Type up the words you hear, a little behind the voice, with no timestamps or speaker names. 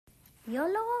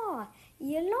YOLO!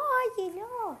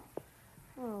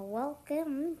 Oh,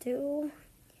 welcome to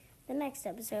the next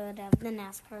episode of the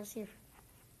NASCAR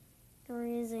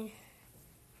series.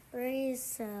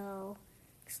 So,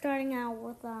 starting out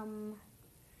with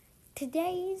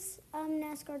today's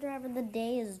NASCAR driver of the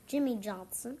day is Jimmie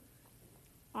Johnson,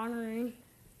 honoring.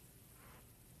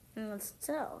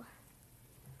 So,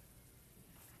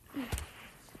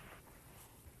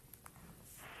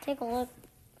 take a look.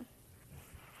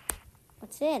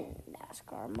 What's in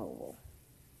NASCAR Mobile?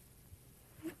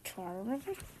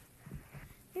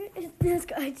 I just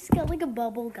got like a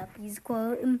Bubble Guppies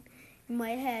quote in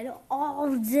my head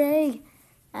all day.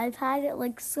 I've had it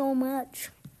like so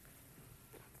much.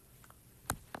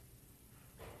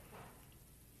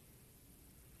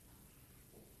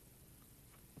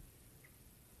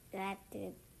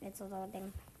 It's a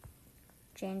loading,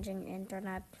 changing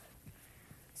internet.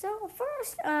 So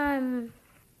first, I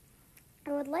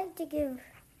would like to give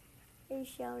a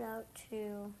shout out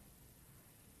to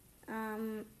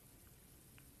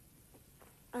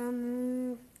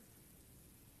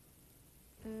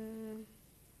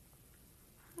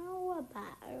how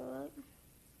about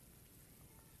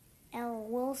L.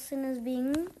 Wilson is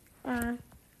being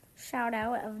shout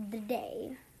out of the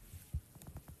day.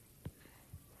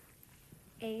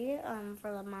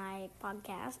 For my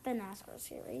podcast, the NASCAR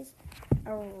series.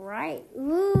 Alright.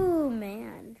 Ooh,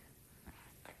 man.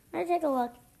 Let's take a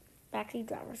look. Backseat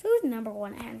drivers. Who's number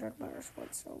one at Hendrick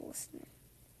Motorsports still listening?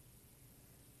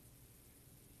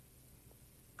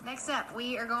 Next up,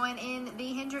 we are going in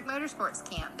the Hendrick Motorsports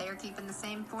camp. They are keeping the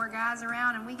same 4 guys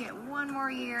around, and we get one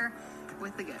more year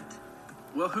with the GOAT.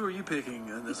 Well, who are you picking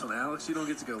in this one, Alex? You don't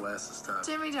get to go last this time.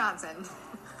 Jimmie Johnson.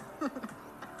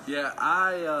 Yeah,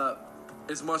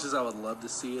 as much as I would love to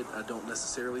see it, I don't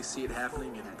necessarily see it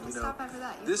happening. And stop after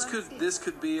that. This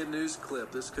could be a news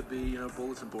clip. This could be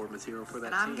bulletin board material for that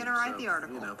and I'm team. gonna write the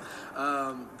article.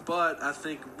 But I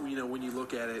think when you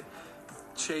look at it,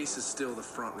 Chase is still the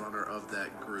front runner of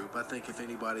that group. I think if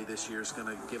anybody this year is going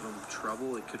to give them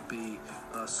trouble, it could be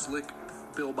Slick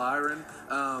Bill Byron.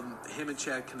 Him and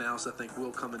Chad Knaus, I think,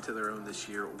 will come into their own this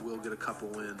year. Will get a couple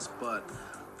wins, but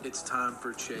it's time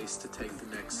for Chase to take the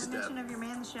next step. Mention of your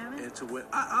man, the showman? And to win.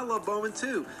 I love Bowman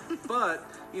too, but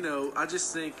I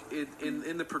just think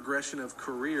in the progression of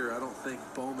career, I don't think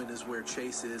Bowman is where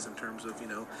Chase is in terms of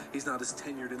he's not as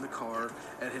tenured in the car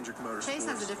at Hendrick Motorsports. Chase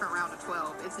has a different round of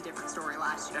 12. It's a different story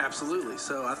last year. Absolutely.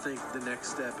 So I think the next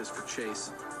step is for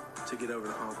Chase to get over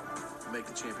the hump, make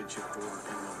the championship for and win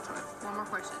the title. One more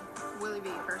question: will he be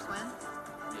your first win?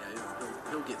 Yeah,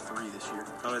 he'll get 3 this year.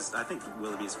 I think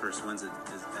Willoughby's first wins at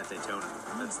Daytona.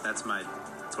 It's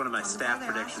one of my staff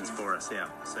predictions for us. Yeah.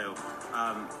 So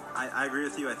I agree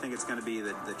with you. I think it's going to be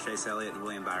the Chase Elliott and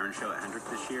William Byron show at Hendrick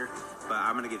this year. But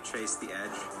I'm going to give Chase the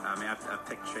edge. I mean, I've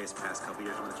picked Chase the past couple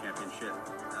years to win the championship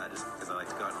just because I like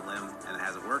to go out on a limb, and it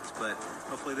hasn't worked. But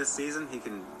hopefully this season he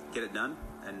can get it done,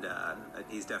 and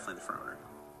he's definitely the front runner.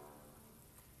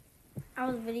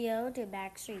 Our video to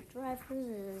Backstreet Drivers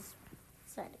is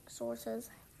citing sources.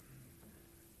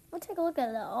 We'll take a look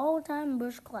at the all-time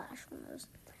Busch Clash winners.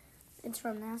 It's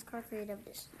from NASCAR Creative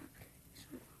Edition.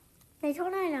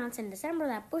 Daytona announced in December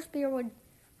that Busch Beer would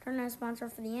turn as sponsor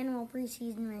for the annual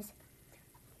preseason race,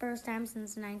 first time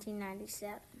since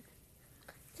 1997.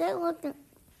 Take a look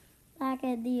back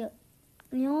at the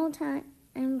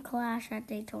all-time Clash at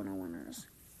Daytona winners.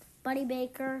 Buddy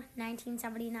Baker,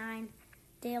 1979.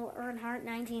 Dale Earnhardt,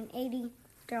 1980.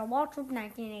 Darrell Waltrip,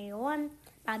 1981.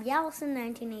 Bobby Allison,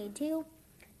 1982.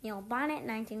 Neil Bonnet,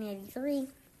 1983.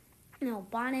 Neil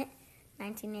Bonnet,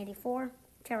 1984.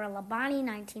 Terry Labonte,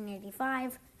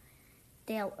 1985.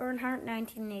 Dale Earnhardt,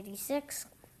 1986.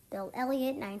 Bill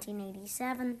Elliott,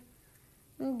 1987.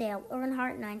 Dale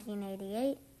Earnhardt,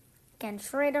 1988. Ken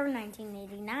Schrader,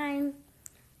 1989.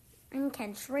 And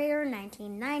Ken Schrader,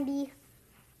 1990.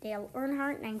 Dale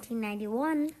Earnhardt,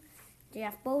 1991.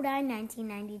 Jeff Bodine,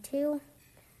 1992.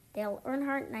 Dale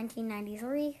Earnhardt,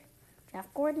 1993. Jeff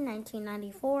Gordon,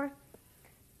 1994.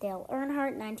 Dale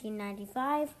Earnhardt,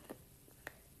 1995.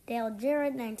 Dale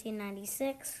Jarrett,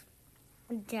 1996.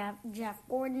 Jeff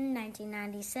Gordon,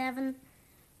 1997.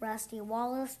 Rusty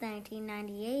Wallace,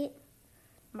 1998.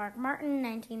 Mark Martin,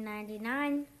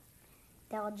 1999.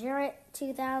 Dale Jarrett,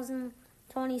 2000.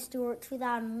 Tony Stewart,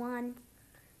 2001.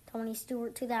 Tony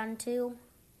Stewart, 2002.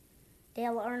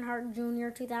 Dale Earnhardt Jr.,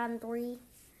 2003.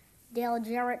 Dale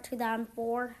Jarrett,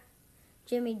 2004.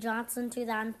 Jimmie Johnson,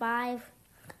 2005.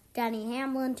 Denny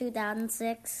Hamlin,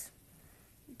 2006.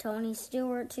 Tony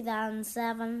Stewart,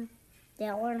 2007.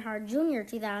 Dale Earnhardt Jr.,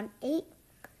 2008.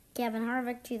 Kevin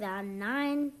Harvick,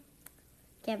 2009.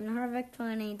 Kevin Harvick,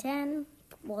 2010.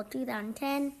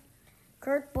 2010.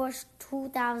 Kurt Busch,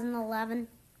 2011.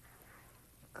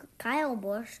 Kyle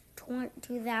Busch,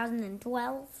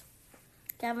 2012.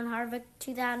 Kevin Harvick,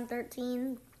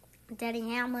 2013. Denny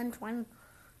Hamlin,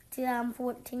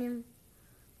 2014.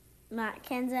 Matt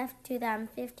Kenseth,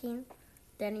 2015.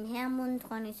 Denny Hamlin,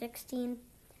 2016.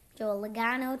 Joe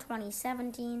Logano,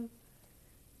 2017.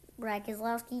 Brad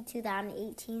Keselowski,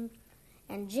 2018.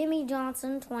 And Jimmy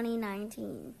Johnson,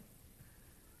 2019.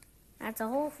 That's a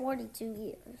whole 42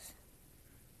 years.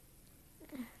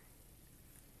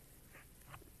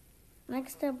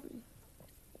 Next up,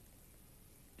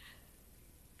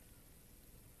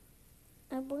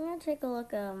 we're going to take a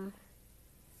look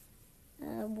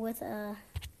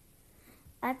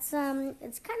it's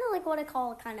kind of like what I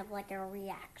call kind of like a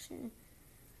reaction.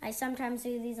 I sometimes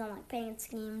do these on like paint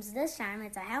schemes. This time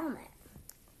it's a helmet.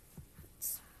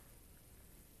 It's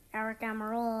Eric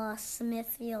Almirola,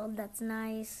 Smithfield, that's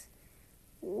nice.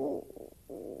 Ooh.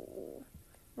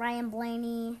 Ryan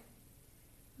Blaney,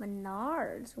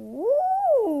 Menards.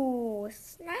 Ooh,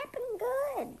 snapping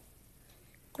good.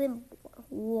 Clint,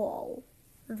 whoa,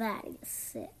 that is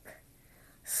sick.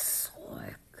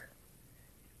 Sick.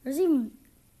 There's even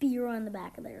beer on the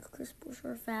back of there. Chris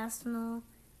Buescher, fast and all.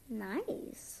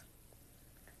 Nice.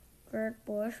 Kurt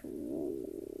Busch.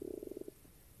 Ooh.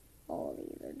 All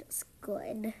these are just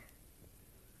good.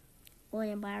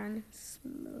 William Byron,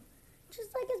 smooth.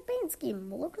 Just like his paint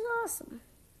scheme. Looks awesome.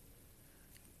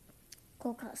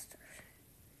 Cole Custer.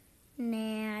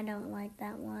 Nah, I don't like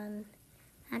that one.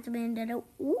 Had to be in Ditto.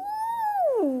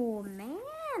 Ooh,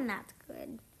 man, that's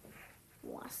good.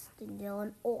 Austin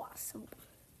Dillon, awesome.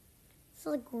 It's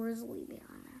like Grizzly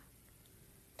behind there.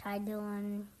 Ty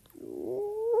Dillon.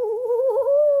 Ooh.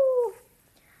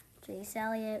 Chase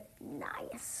Elliott,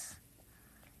 nice.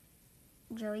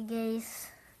 Joey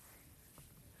Gase.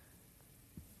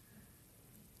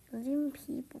 There's even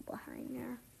people behind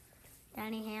there.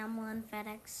 Danny Hamlin,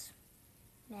 FedEx.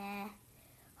 Meh.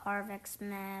 Harvick's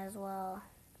meh as well.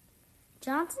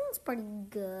 Johnson's pretty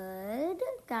good.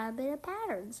 Got a bit of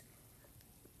patterns.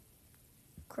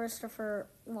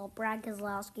 Brad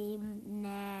Keselowski,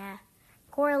 nah.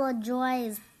 Corey LaJoie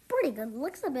is pretty good.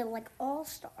 Looks a bit like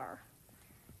All-Star.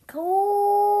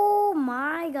 Oh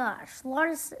my gosh.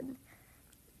 Larson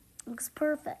looks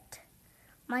perfect.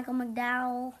 Michael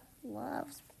McDowell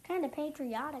loves, kind of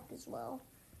patriotic as well.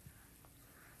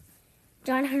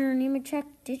 John Hunter Nemechek,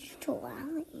 Digital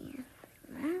Alley.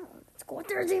 Wow, it's cool.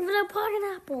 There's even a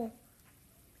pineapple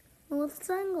with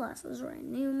sunglasses. Right,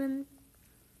 Newman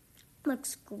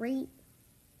looks great.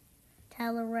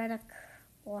 Tyler Reddick,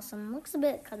 awesome. Looks a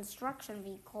bit construction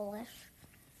vehicle-ish.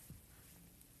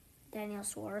 Daniel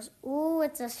Suarez. Ooh,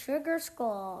 it's a sugar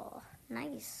skull.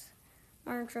 Nice.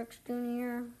 Martin Truex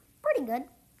Jr. Pretty good.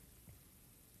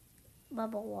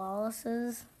 Bubba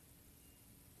Wallace's.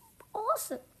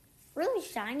 Awesome. Really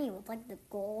shiny with like the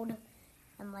gold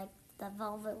and like the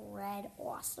velvet red.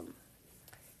 Awesome.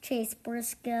 Chase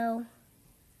Briscoe.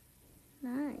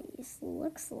 Nice.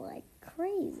 Looks like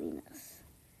craziness.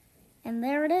 And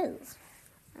there it is.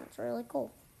 That's really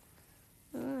cool.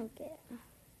 Okay.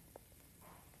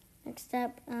 Next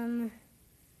up,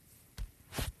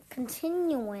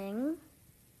 continuing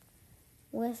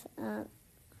with, we're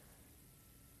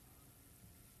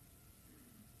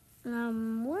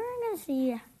gonna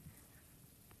see,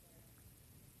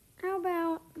 how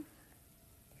about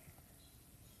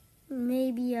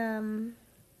maybe, I'm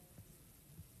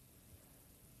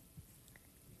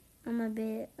a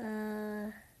bit,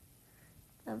 of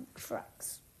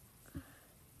trucks.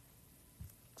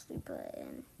 We put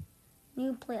in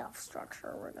new playoff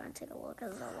structure. We're going to take a look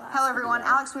at the last. Hello, everyone.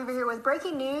 video. Alex Weaver here with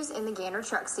breaking news in the Gander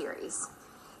Truck Series.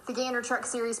 The Gander Truck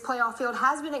Series playoff field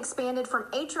has been expanded from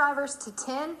 8 drivers to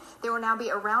 10. There will now be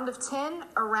a round of 10,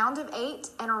 a round of 8,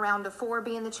 and a round of 4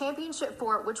 being the championship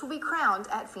 4, which will be crowned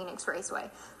at Phoenix Raceway.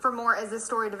 For more as this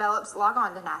story develops, log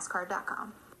on to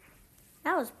NASCAR.com.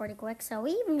 That was pretty quick, so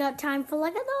we even got time for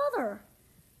like another.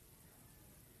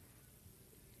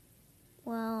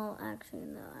 Well, actually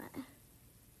not.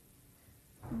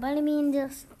 But I mean,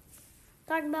 just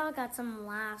talk about, got some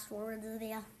last words with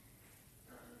you.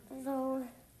 So,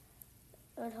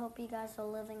 I would hope you guys are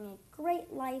living a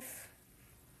great life.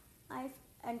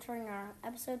 Entering our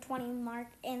episode 20 mark.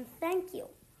 And thank you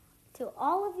to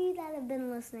all of you that have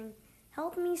been listening.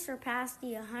 Help me surpass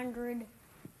the 100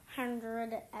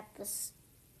 episode.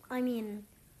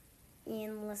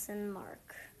 Listen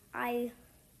mark. I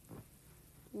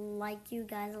like you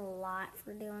guys a lot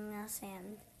for doing this,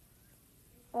 and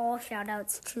all shout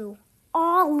outs to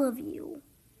all of you.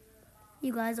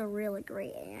 You guys are really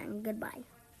great, and goodbye.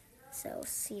 So,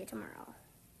 see you tomorrow.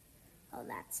 Oh,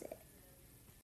 that's it.